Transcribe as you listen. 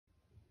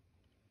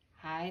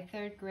Hi,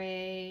 third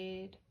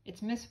grade.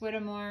 It's Miss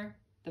Whittemore,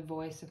 the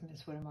voice of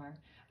Miss Whittemore.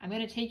 I'm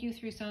going to take you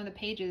through some of the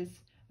pages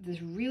of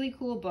this really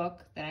cool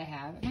book that I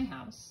have at my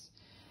house.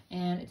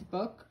 And it's a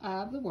book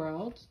of the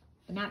world,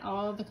 but not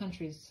all of the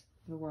countries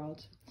of the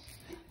world.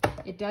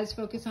 It does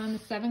focus on the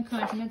 7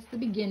 continents at the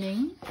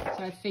beginning,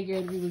 so I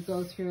figured we would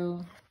go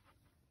through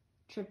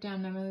a trip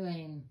down memory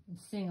lane and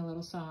sing a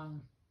little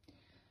song.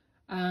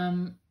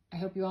 I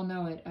hope you all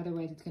know it,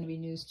 otherwise it's going to be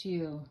news to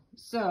you.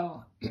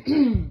 So,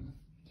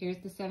 here's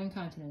the 7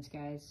 continents,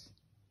 guys.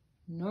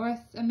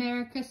 North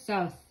America,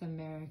 South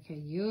America,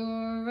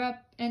 Europe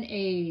and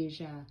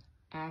Asia,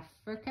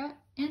 Africa,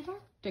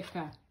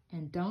 Antarctica,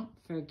 and don't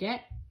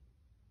forget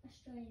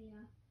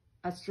Australia.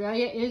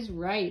 Australia is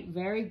right.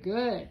 Very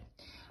good.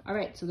 All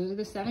right, so those are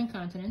the 7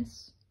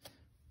 continents.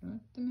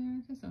 North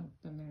America, South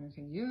America,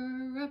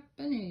 Europe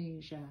and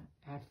Asia,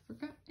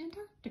 Africa,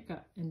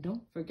 Antarctica, and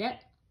don't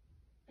forget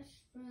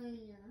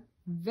Australia.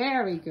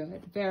 Very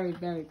good. Very,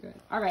 very good.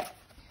 All right.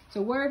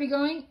 So where are we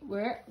going?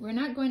 We're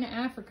not going to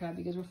Africa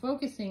because we're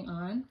focusing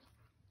on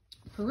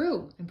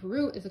Peru. And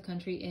Peru is a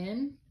country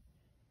in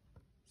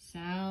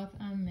South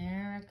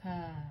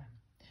America.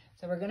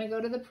 So we're going to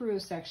go to the Peru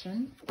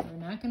section.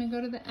 We're not going to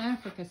go to the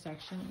Africa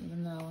section,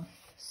 even though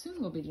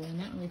soon we'll be doing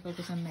that when we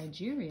focus on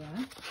Nigeria.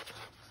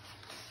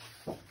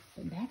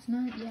 But that's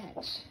not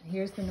yet.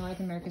 Here's the North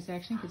America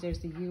section because there's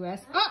the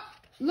U.S. Oh,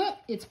 look,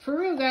 it's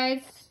Peru,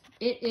 guys.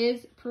 It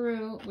is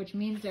Peru, which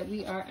means that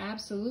we are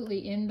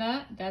absolutely in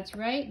the, that's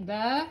right,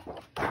 the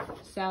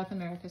South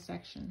America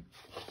section.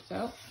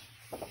 So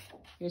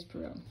here's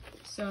Peru.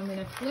 So I'm going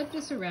to flip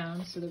this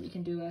around so that we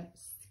can do a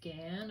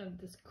scan of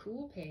this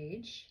cool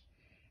page.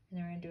 And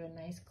then we're going to do a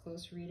nice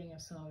close reading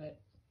of some of it.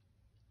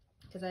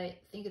 Because I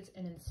think it's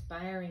an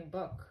inspiring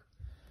book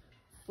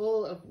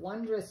full of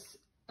wondrous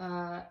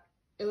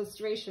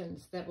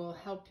illustrations that will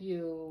help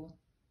you,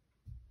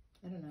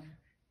 I don't know,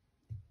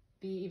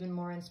 be even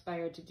more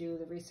inspired to do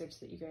the research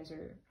that you guys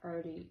are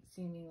already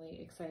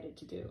seemingly excited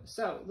to do.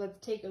 So let's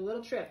take a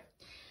little trip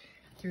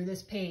through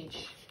this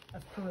page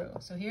of Peru.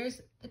 So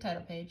here's the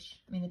title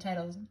page. The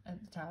title's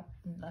at the top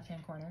in the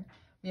left-hand corner.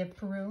 We have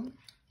Peru.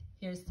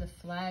 Here's the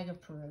flag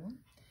of Peru.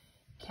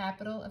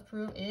 Capital of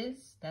Peru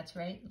is, that's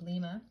right,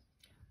 Lima.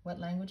 What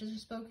languages are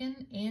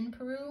spoken in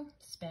Peru?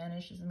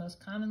 Spanish is the most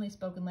commonly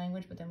spoken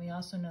language, but then we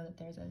also know that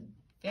there's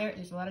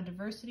a lot of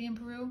diversity in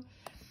Peru.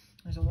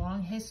 There's a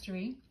long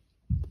history.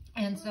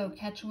 And so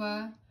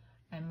Quechua,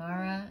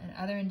 Aymara, and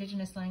other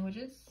indigenous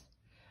languages.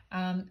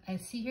 I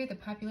see here the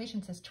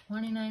population says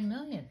 29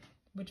 million,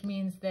 which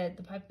means that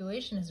the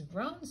population has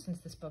grown since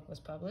this book was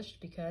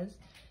published because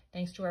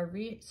thanks to our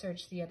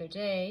research the other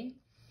day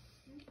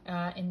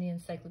in the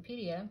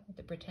encyclopedia,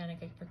 the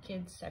Britannica for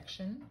Kids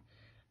section,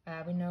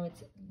 we know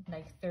it's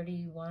like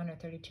 31 or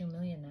 32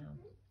 million now.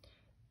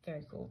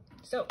 Very cool.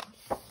 So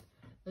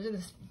those are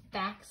the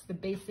facts, the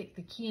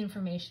key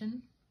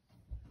information.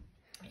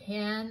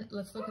 And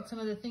let's look at some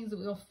of the things that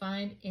we'll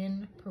find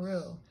in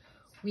Peru.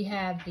 We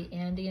have the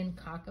Andean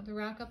cock of the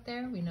rock up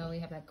there. We know we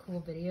have that cool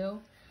video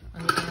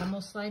on the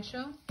animal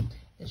slideshow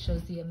that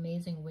shows the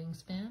amazing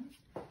wingspan.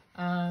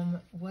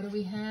 What do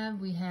we have?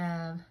 We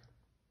have,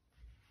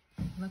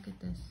 look at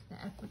this, the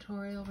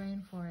equatorial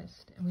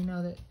rainforest. And we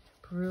know that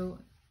Peru,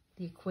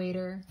 the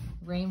equator,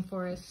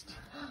 rainforest.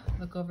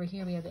 Look over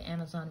here, we have the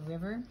Amazon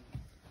River.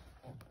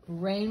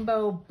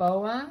 Rainbow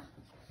boa.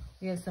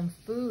 We have some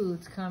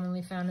foods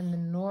commonly found in the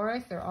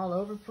north. They're all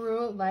over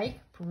Peru, like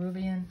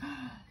Peruvian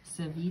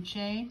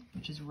ceviche,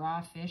 which is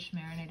raw fish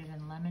marinated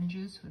in lemon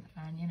juice with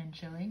onion and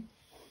chili.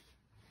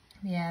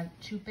 We have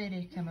chupe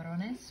de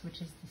camarones, which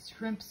is the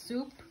shrimp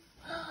soup.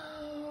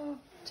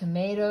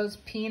 Tomatoes,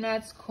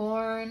 peanuts,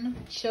 corn,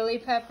 chili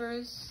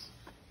peppers,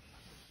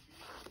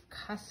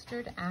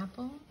 custard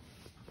apple,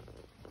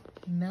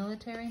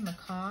 military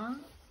macaw,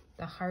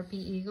 the harpy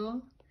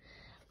eagle.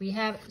 We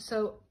have,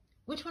 so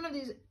which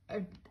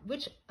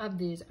of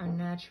these are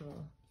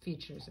natural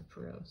features of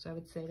Peru? So I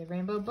would say the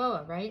rainbow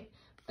boa, right?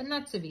 But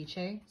not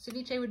ceviche.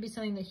 Ceviche would be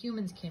something that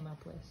humans came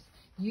up with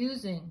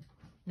using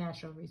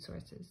natural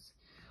resources.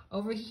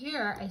 Over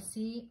here, I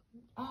see,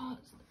 oh,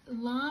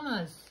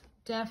 llamas,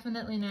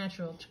 definitely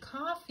natural.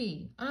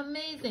 Coffee,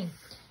 amazing.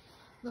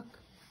 Look,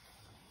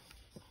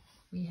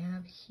 we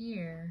have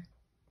here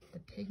the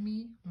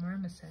pygmy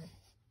marmoset.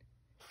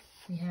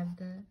 We have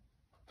the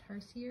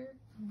tarsier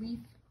leaf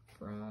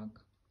frog.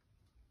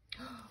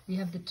 We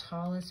have the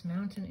tallest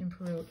mountain in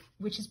Peru,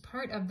 which is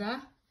part of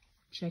the,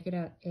 check it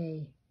out,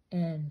 A-N-D-E-S,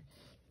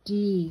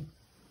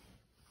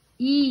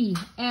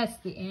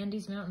 the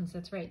Andes Mountains.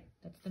 That's right,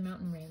 that's the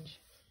mountain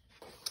range.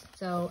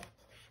 So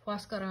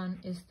Huascaran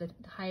is the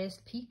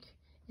highest peak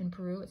in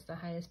Peru. It's the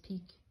highest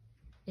peak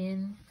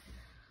in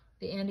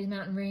the Andes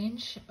mountain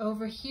range.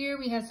 Over here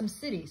we have some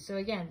cities. So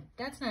again,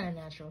 that's not a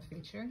natural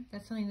feature.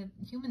 That's something that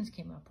humans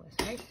came up with,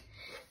 right?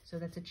 So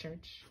that's a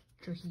church,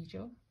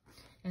 Trujillo.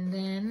 And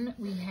then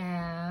we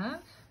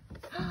have,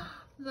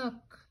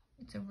 look,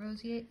 it's a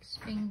roseate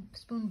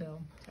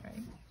spoonbill,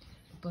 sorry.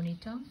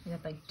 Bonito, we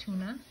have like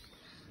tuna.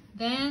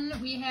 Then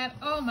we have,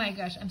 oh my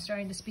gosh, I'm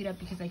starting to speed up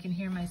because I can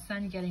hear my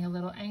son getting a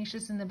little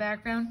anxious in the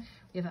background.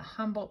 We have a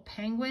Humboldt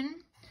penguin.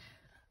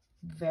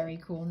 Very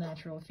cool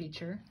natural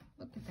feature.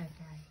 Look at that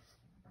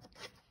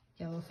guy.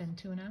 Yellowfin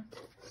tuna.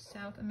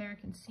 South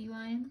American sea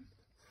lion.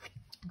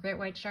 Great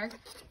white shark.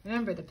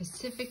 Remember, the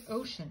Pacific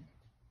Ocean.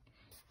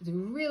 It's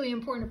really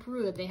important to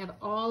Peru that they have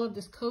all of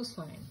this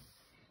coastline.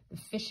 The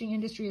fishing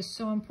industry is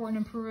so important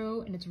in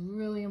Peru, and it's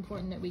really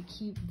important that we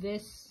keep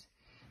this,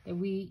 that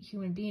we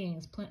human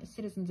beings,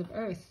 citizens of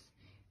Earth,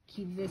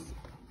 keep this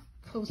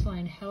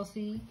coastline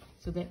healthy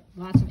so that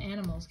lots of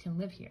animals can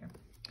live here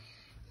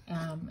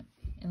and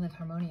live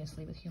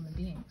harmoniously with human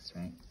beings,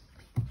 right?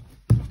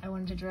 I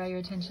wanted to draw your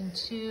attention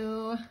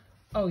to,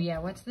 oh yeah,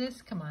 what's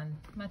this? Come on,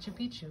 Machu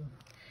Picchu.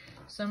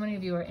 So many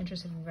of you are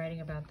interested in writing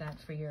about that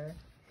for your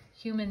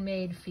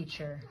human-made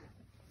feature,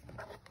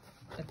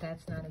 but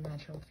that's not a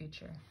natural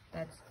feature.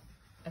 That's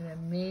an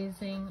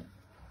amazing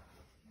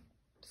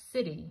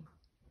city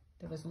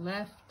that was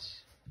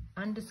left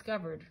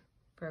undiscovered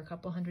for a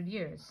couple hundred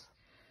years,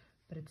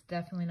 but it's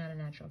definitely not a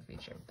natural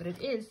feature. But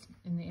it is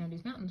in the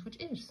Andes Mountains, which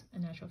is a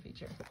natural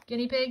feature.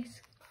 Guinea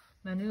pigs,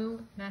 Manu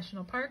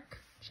National Park,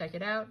 check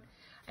it out.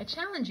 I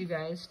challenge you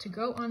guys to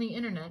go on the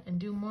internet and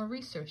do more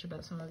research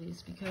about some of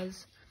these,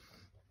 because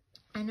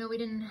I know we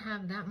didn't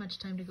have that much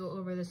time to go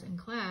over this in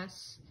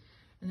class,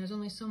 and there's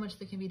only so much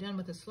that can be done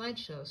with a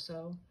slideshow.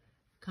 So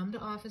come to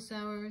office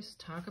hours,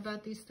 talk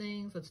about these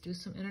things, let's do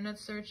some internet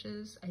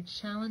searches. I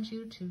challenge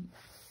you to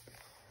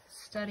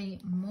study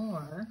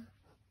more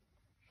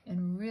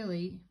and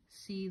really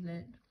see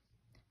that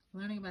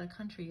learning about a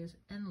country is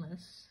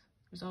endless.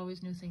 There's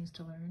always new things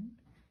to learn.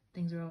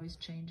 Things are always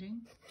changing.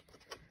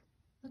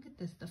 Look at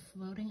this, the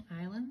floating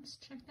islands.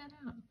 Check that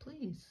out,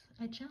 please.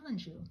 I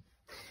challenge you.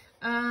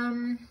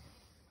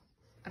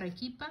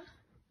 Arequipa,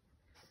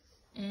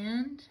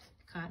 and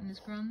cotton is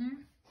grown there.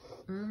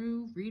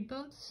 Uru reed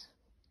boats.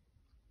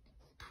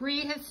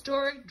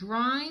 Prehistoric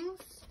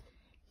drawings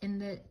in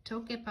the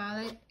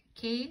Toquepala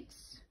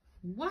caves.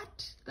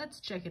 What? Let's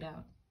check it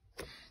out.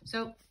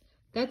 So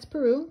that's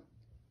Peru,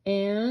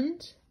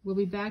 and we'll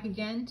be back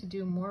again to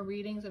do more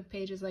readings of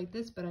pages like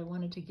this, but I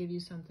wanted to give you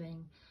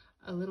something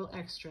a little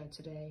extra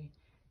today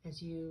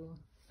as you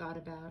thought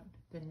about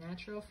the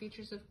natural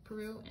features of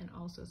Peru and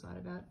also thought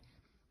about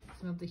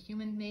some of the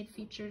human-made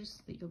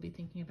features that you'll be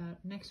thinking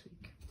about next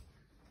week.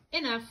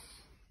 Enough.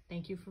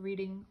 Thank you for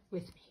reading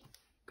with me.